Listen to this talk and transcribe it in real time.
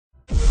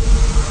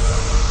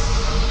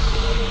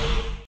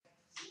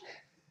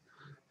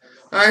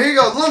All right, here you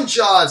go.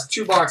 Lumpjaw's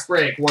 2-box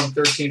break.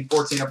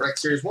 113-14 Upper Deck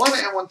Series 1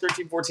 and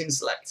 113-14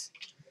 Select.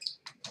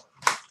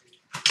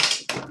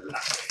 Good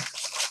luck.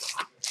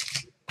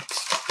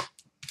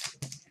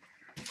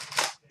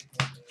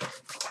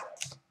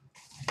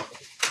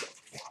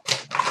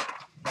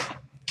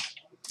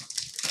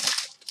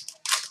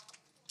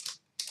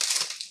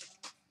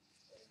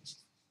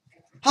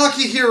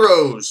 Hockey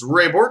Heroes,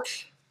 Ray Bork.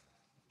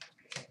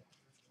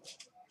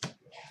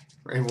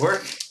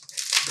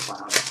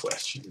 Final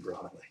question,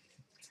 broadly.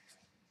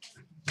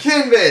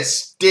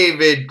 Canvas,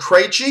 David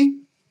Krejci.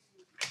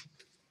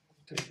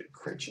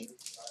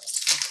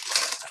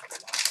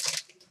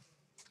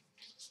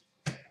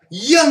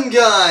 Young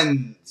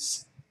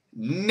Guns,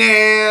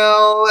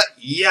 Nail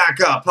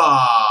Yakupov.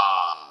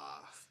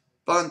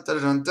 Dun,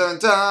 dun, dun, dun,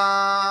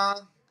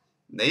 dun.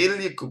 Nail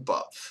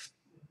Yakupov.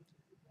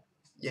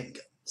 Young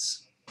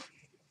Guns.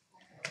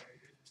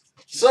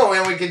 So,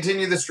 and we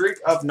continue the streak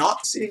of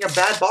not seeing a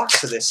bad box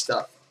for this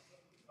stuff.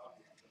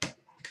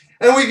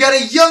 And we got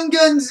a Young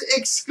Guns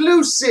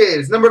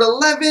exclusives, numbered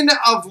 11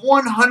 of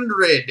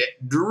 100,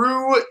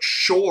 Drew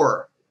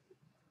Shore.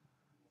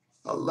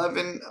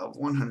 11 of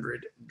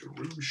 100,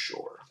 Drew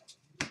Shore.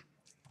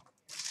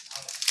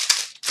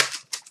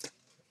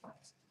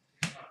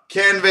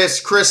 Canvas,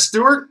 Chris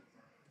Stewart.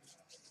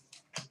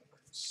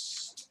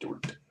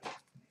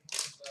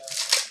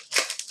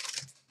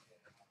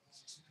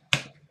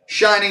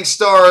 Shining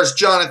Stars,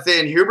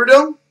 Jonathan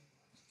Huberdeau.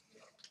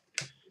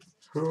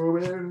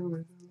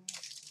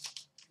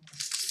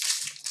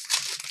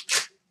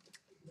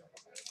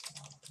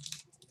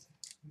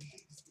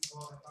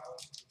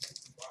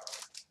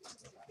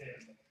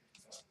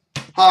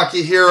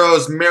 Hockey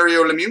Heroes,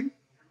 Mario Lemieux.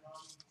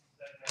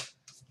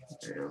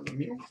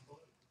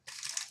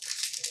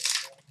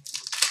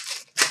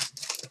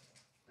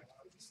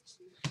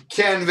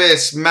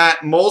 Canvas, Matt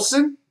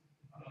Molson.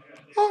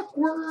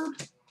 Awkward.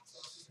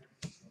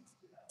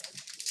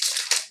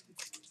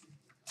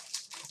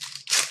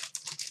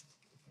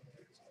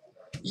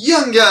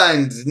 Young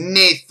Guns,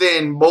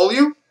 Nathan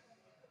Beaulieu.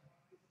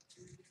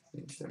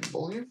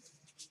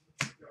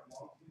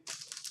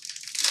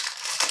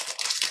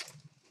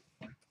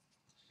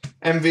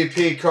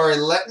 MVP, Kari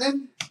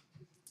Lettinen.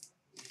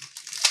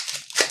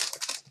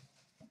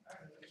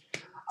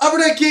 Upper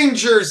Deck Game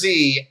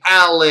Jersey,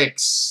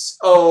 Alex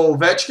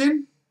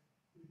Ovechkin.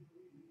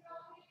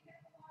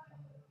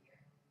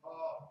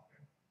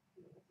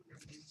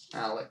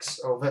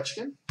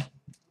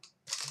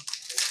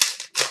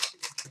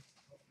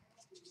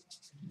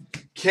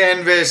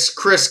 Canvas,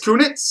 Chris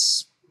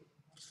Kunitz.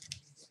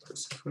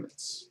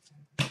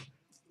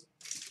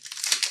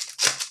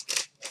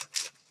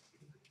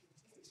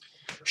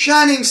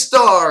 Shining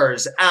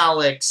Stars,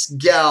 Alex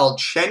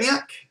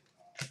Galchenyuk.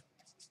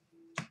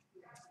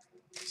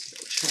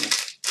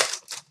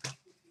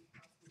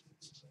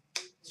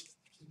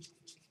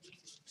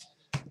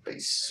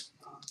 Base.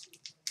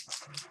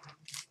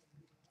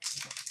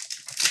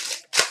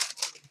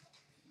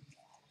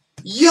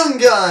 Young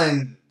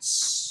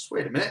Guns.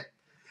 Wait a minute.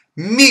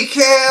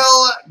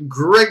 Mikhail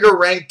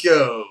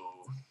Grigorenko.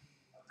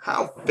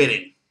 How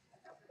fitting.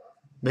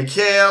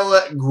 Mikhail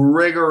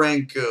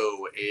Grigorenko.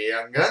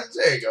 Young Guns.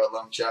 There you go,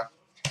 Lumpjaw.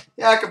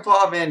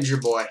 Yakupov and your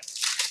boy.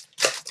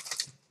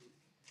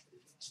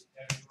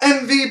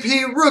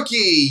 MVP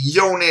rookie,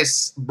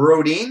 Jonas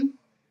Brodin.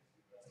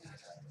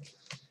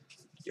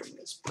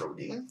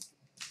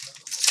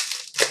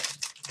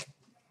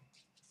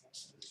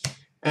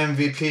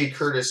 MVP,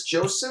 Curtis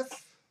Joseph.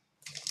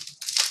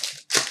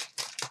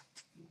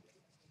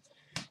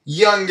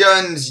 Young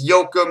Guns,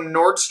 Joachim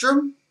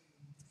Nordstrom.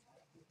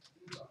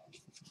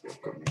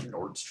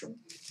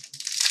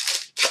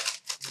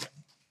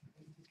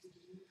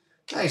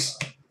 Nice.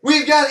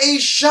 We've got a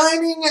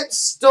Shining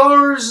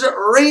Stars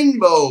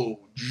Rainbow,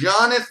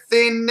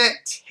 Jonathan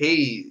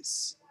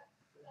Toews.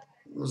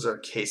 Those are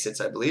case hits,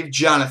 I believe.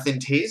 Jonathan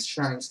Toews,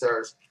 Shining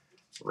Stars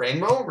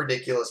Rainbow.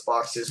 Ridiculous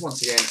boxes,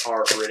 once again,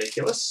 are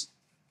ridiculous.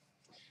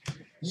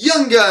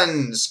 Young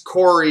Guns,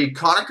 Corey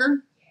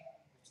Conacher.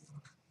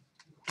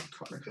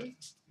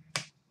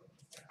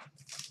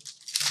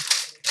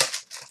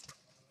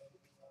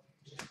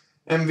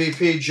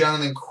 MVP,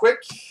 Jonathan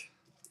Quick.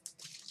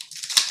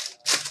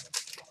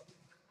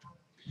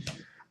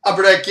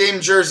 Upper Deck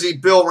Game Jersey,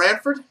 Bill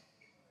Ranford.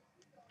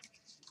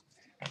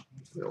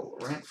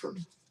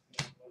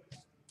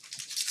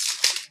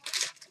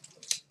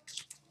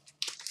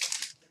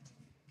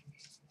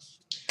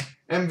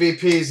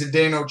 MVP,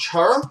 Zdeno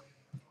Chara.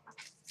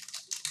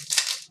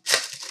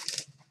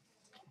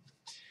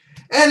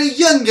 And a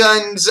Young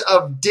Guns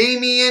of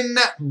Damian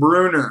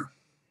Brunner.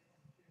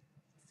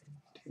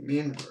 All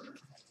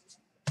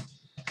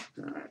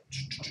right.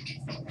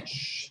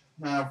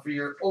 Now for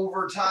your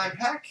overtime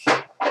pack.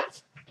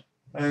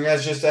 And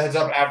guys, just a heads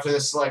up, after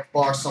this select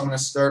box, I'm going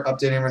to start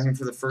updating everything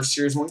for the first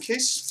Series 1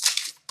 case.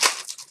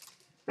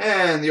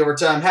 And the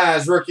overtime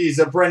has rookies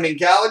of Brendan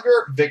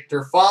Gallagher,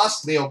 Victor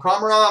Foss, Leo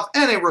Komarov,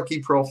 and a rookie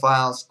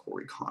profiles,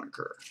 Corey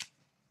Conacher.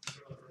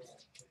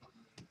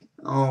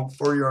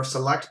 For your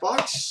select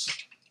box,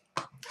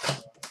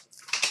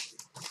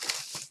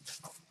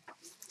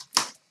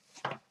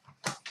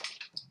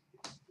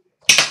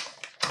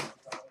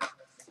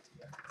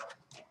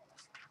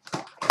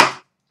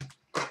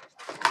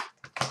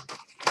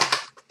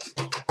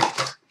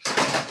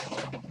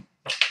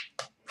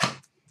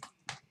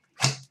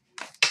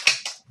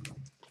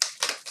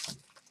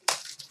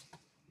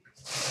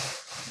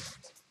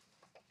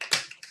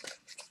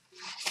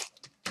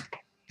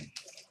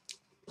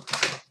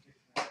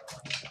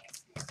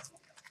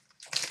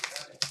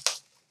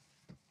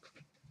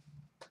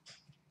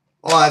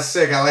 Oh, that's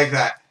sick. I like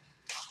that.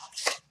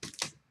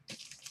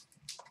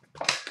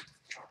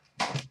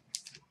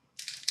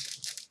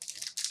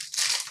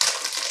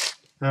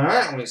 All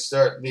right, let me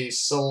start the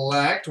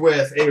select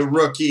with a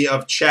rookie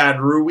of Chad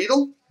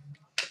Ruweedle.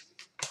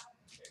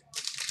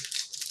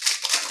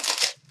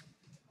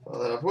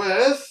 Follow that up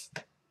with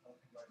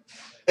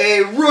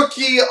a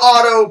rookie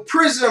auto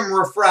prism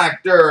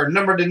refractor,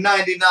 number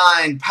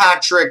 /99,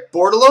 Patrick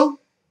Bordelot.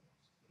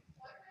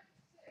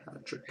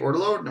 Patrick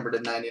Bordelot, number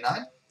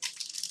 /99.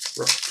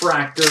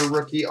 Refractor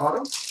rookie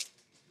auto.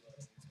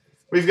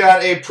 We've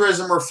got a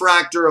prism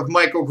refractor of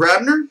Michael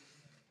Grabner.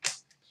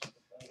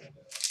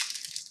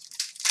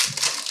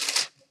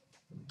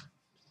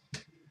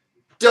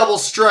 Double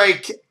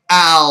strike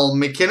Al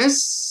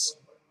McInnes.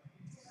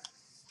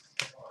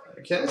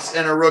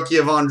 And a rookie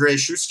of Andre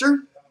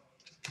Schuster.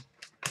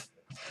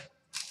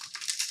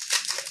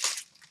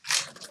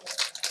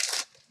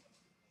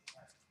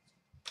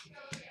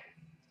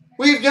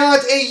 We've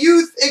got a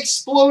Youth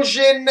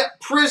Explosion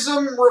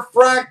Prism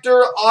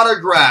Refractor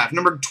Autograph,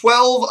 number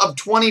 12 of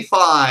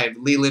 25,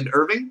 Leland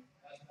Irving.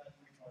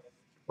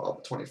 12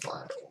 of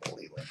 25,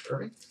 Leland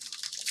Irving.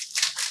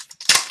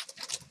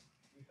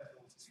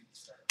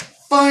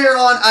 Fire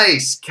on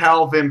Ice,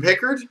 Calvin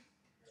Pickard.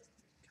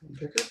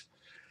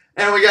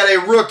 And we got a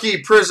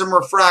rookie Prism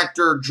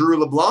Refractor, Drew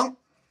LeBlanc.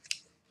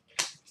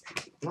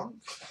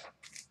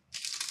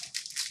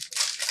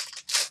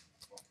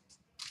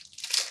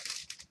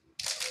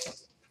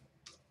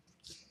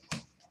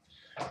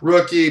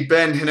 Rookie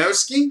Ben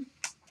Hanowski.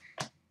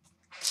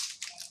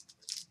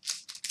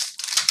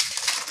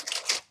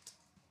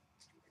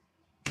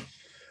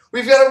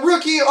 We've got a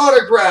rookie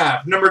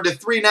autograph, number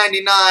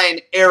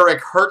 /399,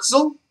 Eric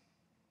Herzl.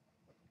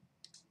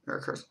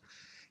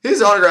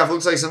 His autograph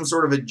looks like some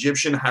sort of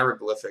Egyptian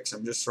hieroglyphics.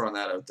 I'm just throwing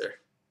that out there.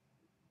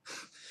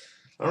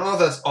 I don't know if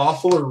that's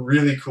awful or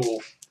really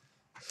cool.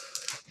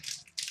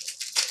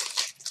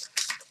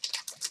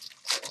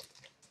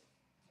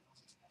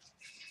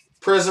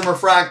 Prism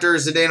Refractor,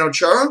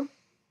 CloutsnChara.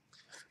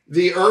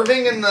 The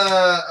Irving and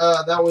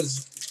the, that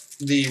was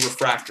the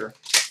refractor.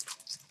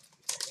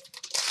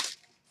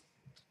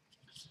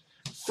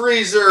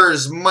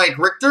 Freezers, Mike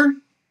Richter.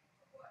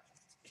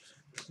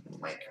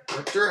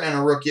 And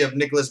a rookie of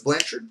Nicholas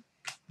Blanchard.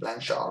 What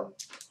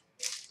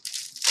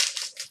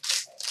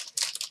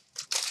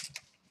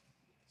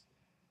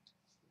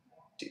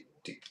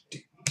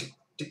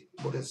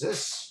is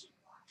this?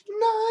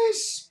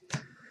 Nice.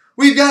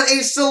 We've got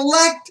a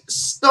Select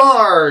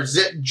Stars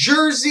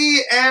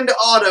Jersey and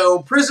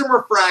Auto Prism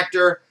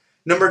Refractor,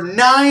 number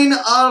 9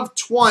 of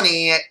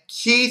 20,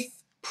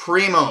 Keith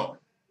Primo.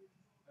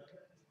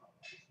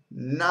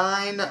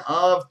 9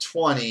 of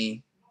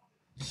 20,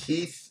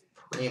 Keith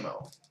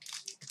Primo.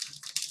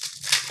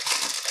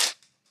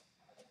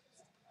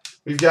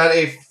 We've got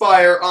a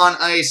Fire on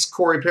Ice,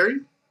 Corey Perry.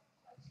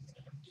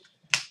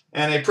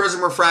 And a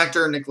Prism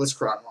Refractor, Nicholas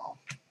Cronwall.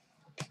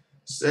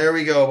 So there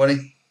we go,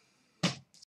 buddy.